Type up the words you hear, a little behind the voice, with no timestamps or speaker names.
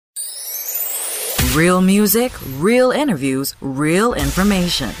Real music, real interviews, real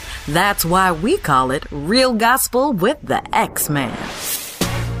information. That's why we call it Real Gospel with the X-Man.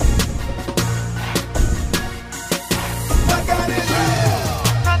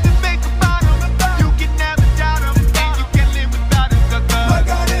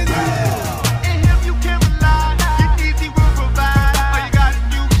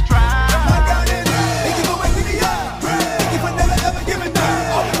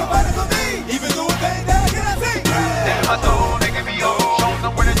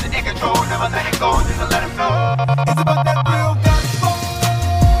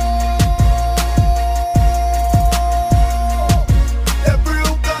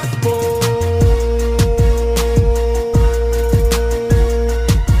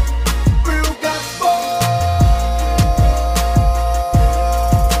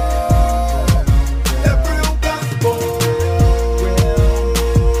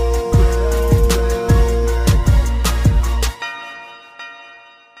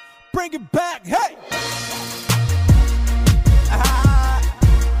 Bring it back, hey!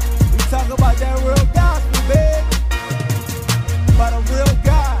 We talk about that real gospel, baby. About a real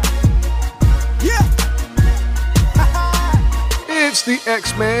God. Yeah! It's the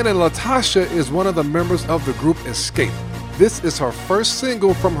X-Man, and LaTocha is one of the members of the group Xscape. This is her first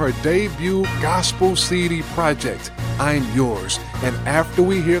single from her debut gospel CD project, I'm Yours. And after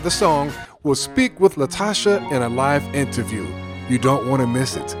we hear the song, we'll speak with LaTocha in a live interview. You don't want to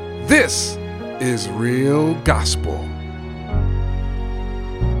miss it. This is Real Gospel.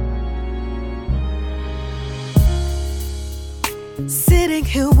 Sitting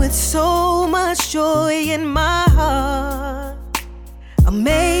here with so much joy in my heart,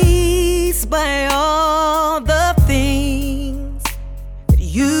 amazed by all the things that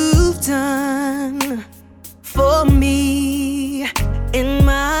you've done for me in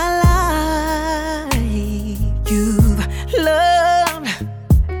my life. You've loved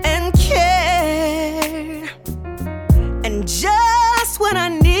and cared, and just when I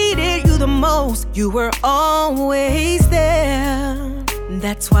needed you the most, you were always there.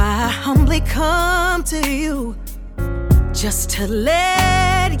 That's why I humbly come to you, just to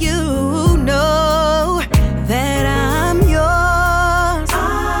let you know that I'm yours.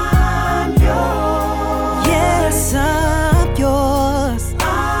 I'm yours. Yes, I'm yours.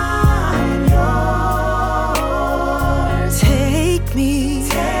 I'm yours. Take me.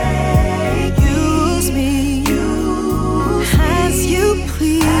 Use me. As you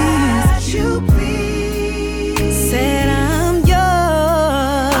please. As you please. Said I'm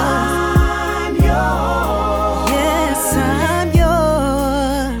yours. I'm yours. Yes, I'm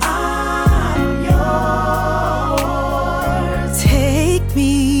yours. I'm yours. Take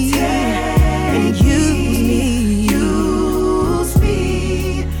me. And use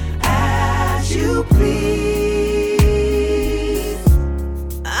me as you please.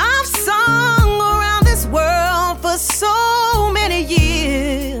 I've sung around this world for so many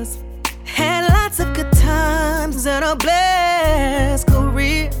years, had lots of good times and a blessed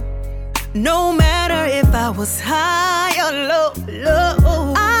career. No matter if I was high or low,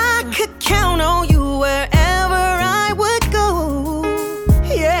 I could count on you wherever I would go.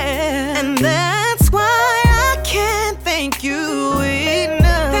 Yeah, and that's why I can't thank you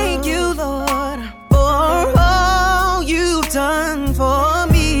enough. Thank you, Lord, for all you've done for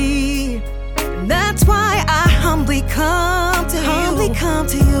me. And that's why I humbly come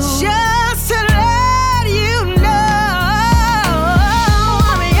to you, just to let you know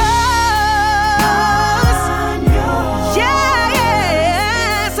I'm yours. Yeah, yeah.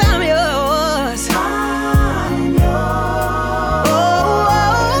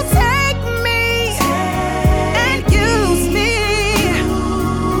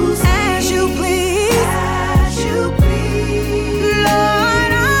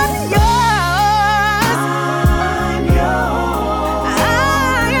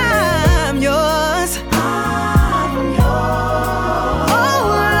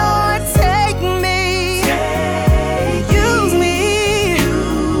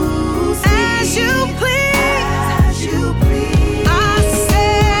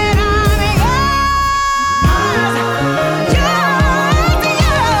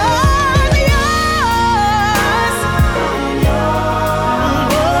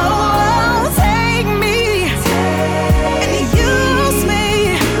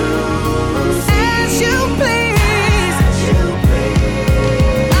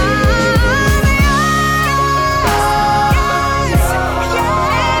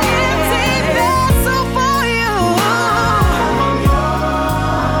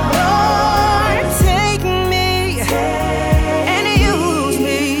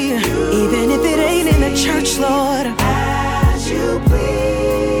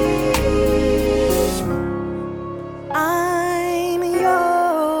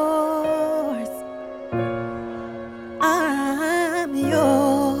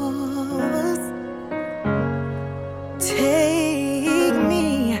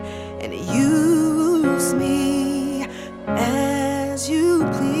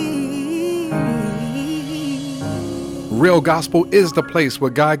 Real Gospel is the place where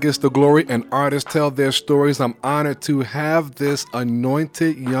God gets the glory and artists tell their stories. I'm honored to have this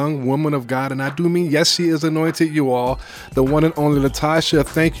anointed young woman of God, and I do mean, yes, she is anointed, you all. The one and only LaTocha.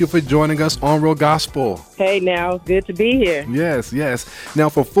 Thank you for joining us on Real Gospel. Hey, now, good to be here. Yes. Now,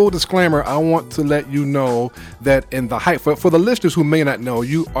 for full disclaimer, I want to let you know that in the height, for the listeners who may not know,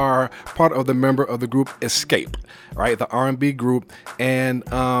 you are part of the member of the group Xscape, right? The R&B group. And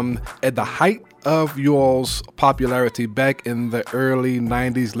at the height of y'all's popularity back in the early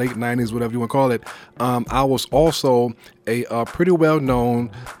 90s, late 90s, whatever you want to call it, I was also a pretty well-known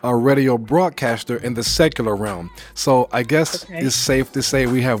radio broadcaster in the secular realm. So I guess it's safe to say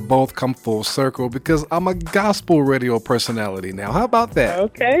we have both come full circle because I'm a gospel radio personality now. How about that?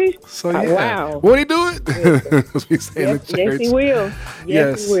 Okay. So yeah. Wow. Won't he do it? As we say in the church. Yes, he will.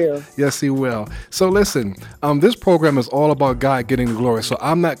 Yes, he will. Yes, he will. So listen, this program is all about God getting the glory. So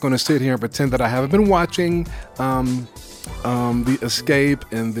I'm not going to sit here and pretend that I haven't been watching the Xscape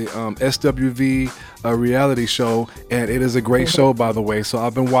and the SWV reality show, and it is a great show, by the way. So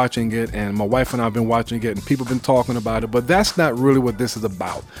I've been watching it, and my wife and I have been watching it, and people have been talking about it, but that's not really what this is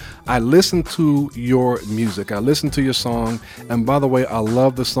about. I listen to your music, I listen to your song, and by the way, I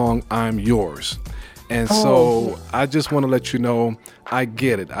love the song I'm Yours. And so I just want to let you know, I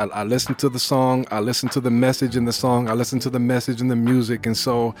get it. I listen to the song, I listen to the message in the song, I listen to the message in the music. And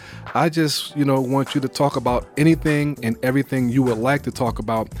so I just, want you to talk about anything and everything you would like to talk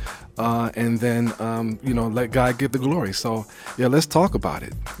about. And then, let God get the glory. So yeah, let's talk about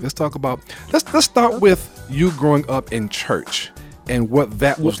it. Let's start with you growing up in church and what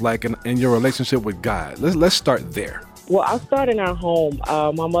that was like in your relationship with God. Let's start there. Well, I'll start in our home.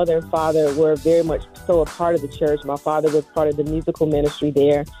 My mother and father were very much so a part of the church. My father was part of the musical ministry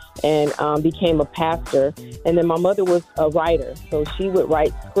there and became a pastor. And then my mother was a writer, so she would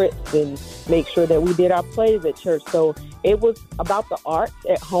write scripts and make sure that we did our plays at church. So it was about the arts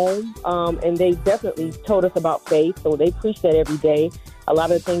at home, and they definitely told us about faith. So they preached that every day. A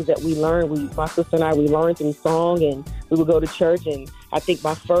lot of the things that we learned, my sister and I, we learned through song, and we would go to church. And I think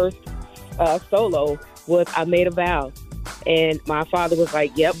my first solo was I Made a Vow. And my father was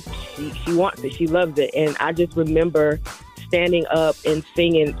like, yep, she wants it. She loves it. And I just remember standing up and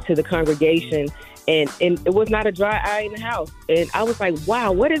singing to the congregation. And it was not a dry eye in the house. And I was like,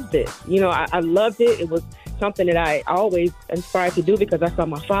 wow, what is this? I loved it. It was something that I always inspired to do because I saw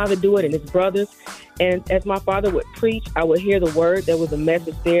my father do it and his brothers. And as my father would preach, I would hear the word. There was a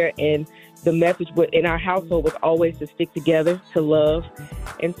message there. And the message in our household was always to stick together, to love.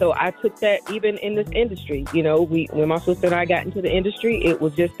 And so I took that even in this industry. When my sister and I got into the industry, it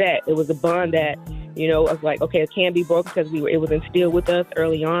was just that. It was a bond that, I was like, okay, it can't be broken because it was instilled with us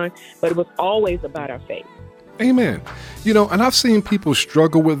early on, but it was always about our faith. Amen. And I've seen people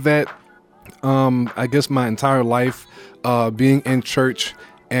struggle with that, I guess my entire life, being in church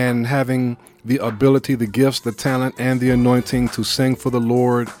and having the ability, the gifts, the talent, and the anointing to sing for the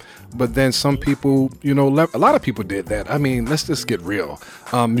Lord. But then some people, a lot of people did that. I mean, let's just get real.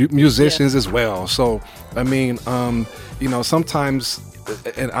 Musicians as well. So, I mean, sometimes,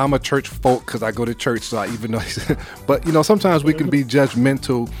 and I'm a church folk because I go to church, so I even know, but, sometimes we can be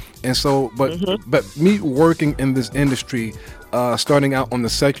judgmental. And so, but me working in this industry, starting out on the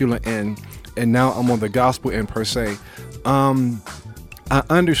secular end, and now I'm on the gospel end per se, I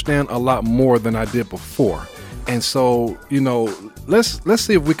understand a lot more than I did before. And so, let's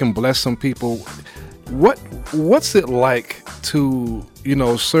see if we can bless some people. What's it like to,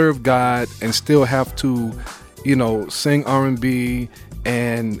 serve God and still have to, sing R&B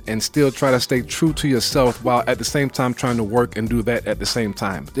and still try to stay true to yourself while at the same time trying to work and do that at the same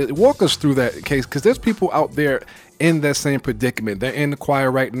time? Walk us through that case, because there's people out there in that same predicament. They're in the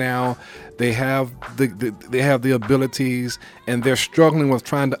choir right now. They have the abilities, and they're struggling with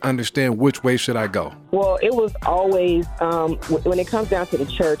trying to understand which way should I go. Well, it was always, when it comes down to the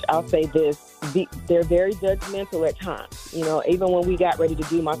church, I'll say this, they're very judgmental at times. Even when we got ready to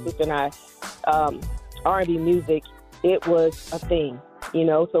do, my sister and I, R&B music, it was a thing,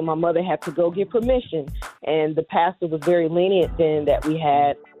 so my mother had to go get permission, and the pastor was very lenient then that we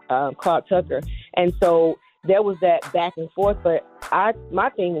had, Claude Tucker. And so there was that back and forth, but my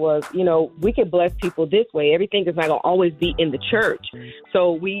thing was, we could bless people this way. Everything is not going to always be in the church.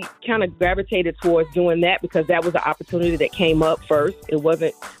 So we kind of gravitated towards doing that because that was an opportunity that came up first. It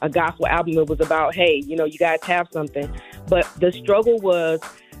wasn't a gospel album. It was about, hey, you guys have something. But the struggle was,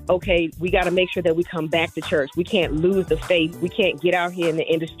 okay, we got to make sure that we come back to church. We can't lose the faith. We can't get out here in the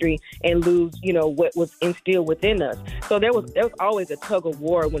industry and lose, what was instilled within us. So there was always a tug of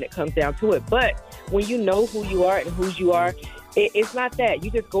war when it comes down to it. But when you know who you are and whose you are, It's not that.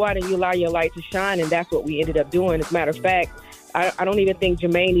 You just go out and you allow your light to shine, and that's what we ended up doing. As a matter of fact, I don't even think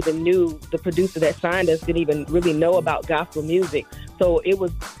Jermaine even knew, the producer that signed us didn't even really know about gospel music. So it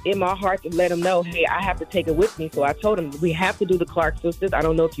was in my heart to let him know, hey, I have to take it with me. So I told him, we have to do the Clark Sisters. I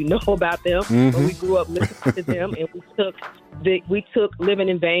don't know if you know about them, but we grew up listening to them, and we took Living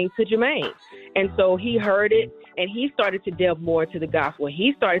in Vain to Jermaine. And so he heard it, and he started to delve more into the gospel.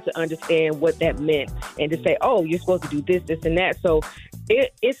 He started to understand what that meant and to say, oh, you're supposed to do this, this, and that. So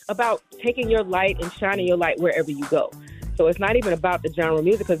it's about taking your light and shining your light wherever you go. So it's not even about the genre of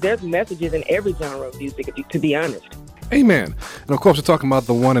music, because there's messages in every genre of music, to be honest. Amen. And of course, we're talking about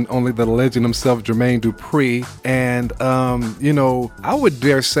the one and only, the legend himself, Jermaine Dupri. And, I would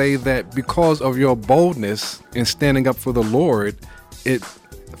dare say that because of your boldness in standing up for the Lord, it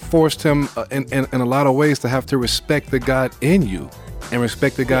forced him in a lot of ways to have to respect the God in you and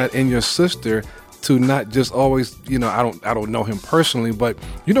respect the God in your sister, to not just always, I don't know him personally, but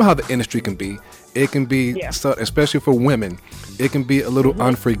you know how the industry can be. It can be, so, especially for women, it can be a little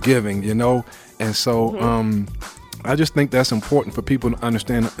unforgiving, and so I just think that's important for people to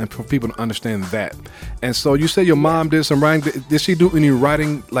understand, and for people to understand that. And so you say your mom did some writing. Did she do any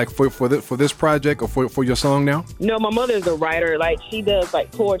writing, like for this project or for your song now? No, my mother's a writer. Like, she does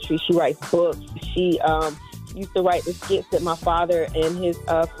like poetry. She writes books. She used to write the skits that my father and his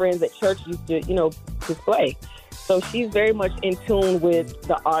friends at church used to, display. So she's very much in tune with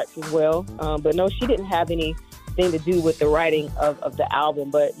the arts as well. But no, she didn't have anything to do with the writing of the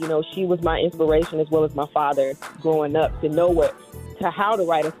album. But, she was my inspiration, as well as my father growing up, to know how to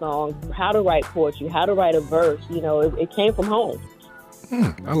write a song, how to write poetry, how to write a verse. It came from home.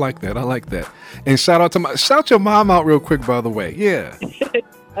 I like that. And shout your mom out real quick, by the way. Yeah.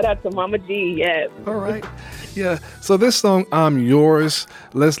 Shout out to Mama G, yes. All right. Yeah. So this song, I'm Yours.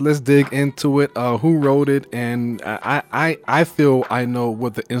 Let's dig into it. Who wrote it? And I feel I know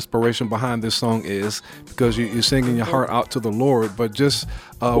what the inspiration behind this song is, because you're singing your heart out to the Lord. But just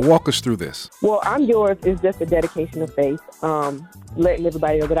walk us through this. Well, I'm Yours is just a dedication of faith, letting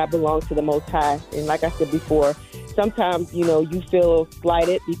everybody know that I belong to the Most High. And like I said before, sometimes, you feel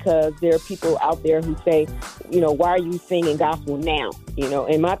slighted because there are people out there who say, why are you singing gospel now?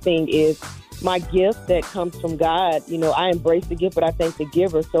 And my thing is, my gift that comes from God, I embrace the gift, but I thank the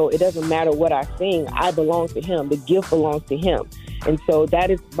giver. So it doesn't matter what I sing. I belong to him. The gift belongs to him. And so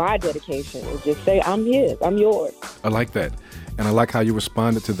that is my dedication, is just say, I'm his, I'm yours. I like that. And I like how you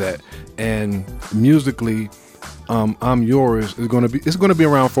responded to that. And musically, I'm Yours is going to be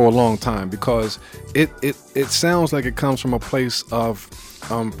around for a long time, because it sounds like it comes from a place of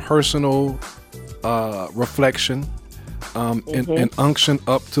personal reflection, and unction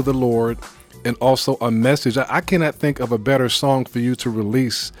up to the Lord, and also a message. I cannot think of a better song for you to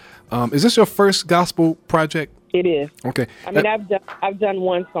release. Is this your first gospel project? It is. Okay. I mean, I've done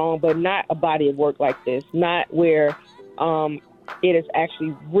one song, but not a body of work like this. Not where it has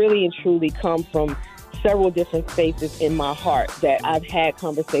actually really and truly come from several different spaces in my heart, that I've had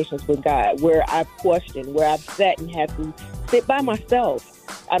conversations with God, where I've questioned, where I've sat and had to sit by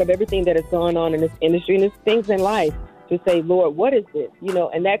myself out of everything that has gone on in this industry and there's things in life, to say, Lord, what is this?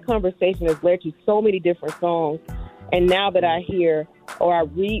 And that conversation has led to so many different songs. And now that I hear or I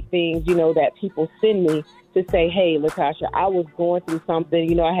read things, that people send me to say, hey, LaTocha, I was going through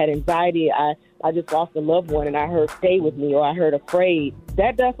something, I had anxiety, I just lost a loved one, and I heard stay with me, or I heard afraid.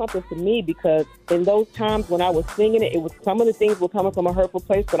 That does something to me, because in those times when I was singing it, was some of the things were coming from a hurtful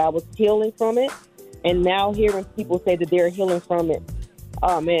place, but I was healing from it. And now hearing people say that they're healing from it,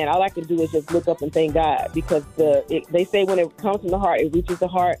 oh man, all I can do is just look up and thank God, because they say when it comes from the heart, it reaches the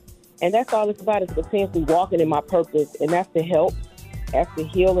heart. And that's all it's about, is continuously walking in my purpose, and that's to help, that's to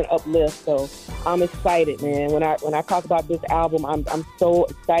heal and uplift. So I'm excited, man. When I talk about this album, I'm so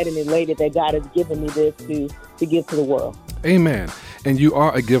excited and elated that God has given me this to give to the world. Amen. And you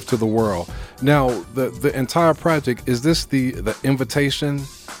are a gift to the world. Now, the entire project, is this the invitation,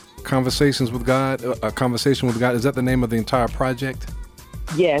 Conversations with God, a conversation with God? Is that the name of the entire project?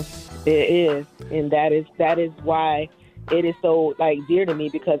 Yes, it is. And that is why it is so dear to me,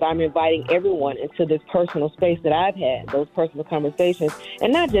 because I'm inviting everyone into this personal space that I've had, those personal conversations.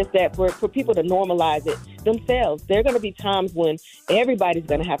 And not just that, for people to normalize it themselves. There are going to be times when everybody's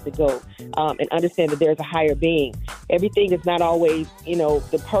going to have to go and understand that there's a higher being. Everything is not always,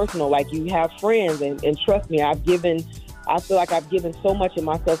 the personal. Like, you have friends, and trust me, I feel like I've given so much of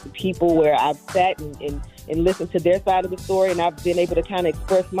myself to people, where I've sat and listened to their side of the story, and I've been able to kind of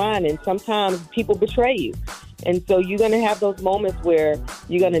express mine. And sometimes people betray you. And so you're going to have those moments where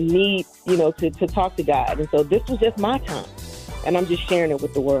you're going to need, to talk to God. And so this was just my time, and I'm just sharing it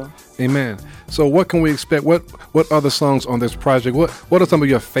with the world. Amen. So what can we expect? What other songs on this project? What are some of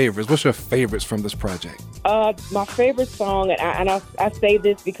your favorites? What's your favorites from this project? My favorite song, and I say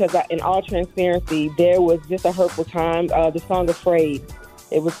this because in all transparency, there was just a hurtful time, the song Afraid.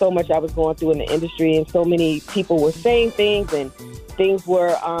 It was so much I was going through in the industry, and so many people were saying things, and things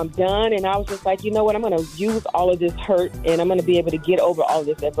were done, and I was just like, you know what, I'm going to use all of this hurt, and I'm going to be able to get over all of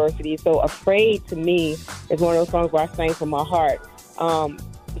this adversity. So Afraid, to me, is one of those songs where I sang from my heart.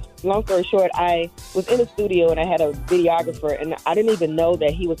 Long story short, I was in the studio and I had a videographer, and I didn't even know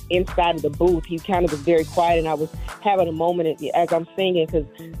that he was inside of the booth. He kind of was very quiet, and I was having a moment as I'm singing, because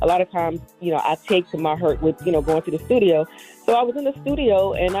a lot of times, I take to my hurt with, going to the studio. So I was in the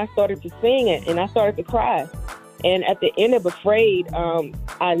studio and I started to sing it, and I started to cry. And at the end of Afraid,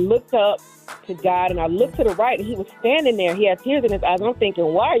 I looked up to God, and I looked to the right, and he was standing there. He had tears in his eyes. I'm thinking,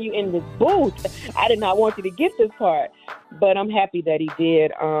 why are you in this booth? I did not want you to get this part. But I'm happy that he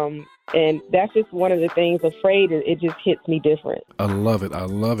did. And that's just one of the things. Afraid, it just hits me different. I love it. I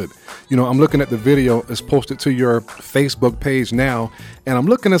love it. I'm looking at the video. It's posted to your Facebook page now, and I'm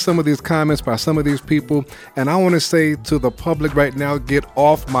looking at some of these comments by some of these people, and I want to say to the public right now, get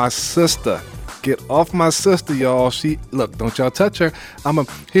off my sister. Get off my sister, y'all. Look, don't y'all touch her.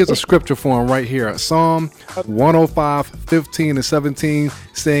 Here's a scripture for him right here. Psalm 105, 15 and 17,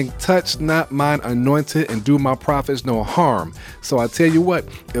 saying, touch not mine anointed and do my prophets no harm. So I tell you what,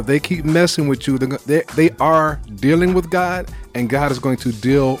 if they keep messing with you, they are dealing with God, and God is going to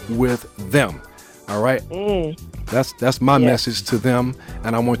deal with them. All right? That's my message to them,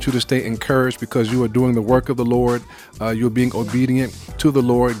 and I want you to stay encouraged, because you are doing the work of the Lord. You're being obedient to the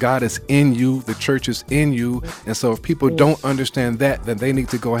Lord. God is in you. The church is in you. And so if people don't understand that, then they need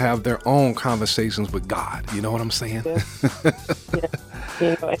to go have their own conversations with God. You know what I'm saying?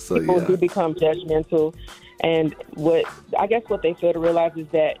 People do become judgmental, and what they fail to realize is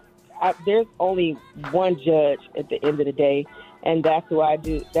that there's only one judge at the end of the day. And that's who I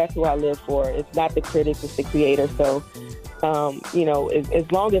do. That's who I live for. It's not the critics, it's the creator. So,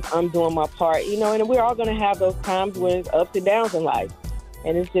 as long as I'm doing my part, and we're all going to have those times when it's ups and downs in life.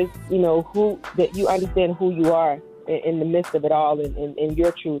 And it's just, that you understand who you are in the midst of it all, and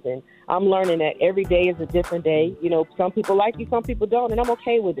your truth. And I'm learning that every day is a different day. Some people like you, some people don't, and I'm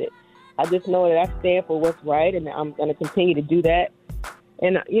okay with it. I just know that I stand for what's right, and I'm going to continue to do that.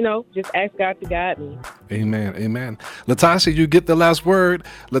 And, just ask God to guide me. Amen. Amen. LaTocha, you get the last word.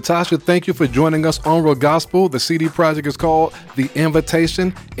 LaTocha, thank you for joining us on Real Gospel. The CD project is called The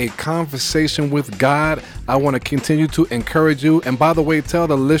Invitation, A Conversation with God. I want to continue to encourage you. And by the way, tell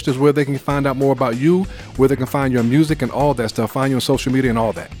the listeners where they can find out more about you, where they can find your music and all that stuff, find you on social media and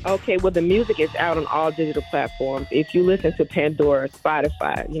all that. Okay, well, the music is out on all digital platforms. If you listen to Pandora,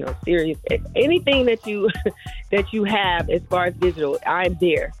 Spotify, Sirius, anything that you have as far as digital, I'm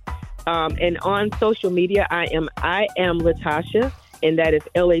there. And on social media, I am LaTocha, and that is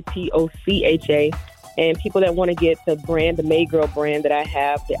LaTocha. And people that want to get the brand, the Made Girl brand that I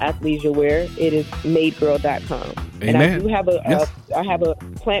have, the athleisure wear, it is madegirl.com. Amen. And I do have I have a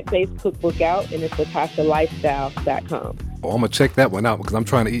plant-based cookbook out, and it's LaTochaLifestyle.com. Oh, I'm going to check that one out, because I'm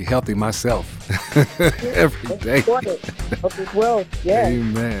trying to eat healthy myself every day. Well, yeah.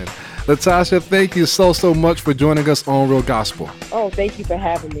 Amen. LaTocha, thank you so much for joining us on Real Gospel. Oh, thank you for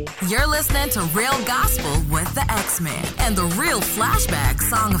having me. You're listening to Real Gospel with the X-Men, and the real flashback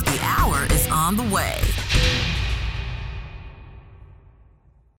song of the hour is on the way.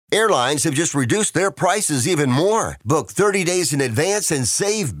 Airlines have just reduced their prices even more. Book 30 days in advance and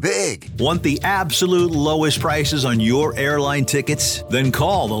save big. Want the absolute lowest prices on your airline tickets? Then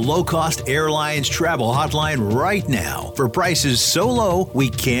call the Low Cost Airlines Travel Hotline right now for prices so low we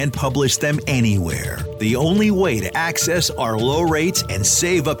can't publish them anywhere. The only way to access our low rates and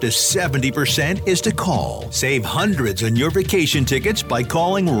save up to 70% is to call. Save hundreds on your vacation tickets by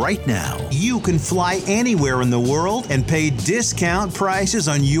calling right now. You can fly anywhere in the world and pay discount prices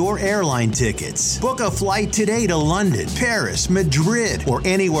on your airline tickets. Book a flight today to London, Paris, Madrid, or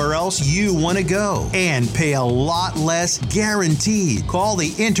anywhere else you want to go, and pay a lot less guaranteed. Call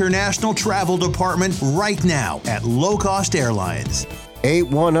the International Travel Department right now at Low Cost Airlines.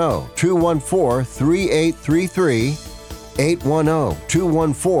 810-214-3833.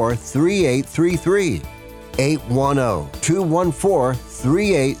 810-214-3833.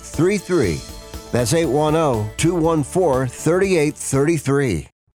 810-214-3833. That's 810-214-3833.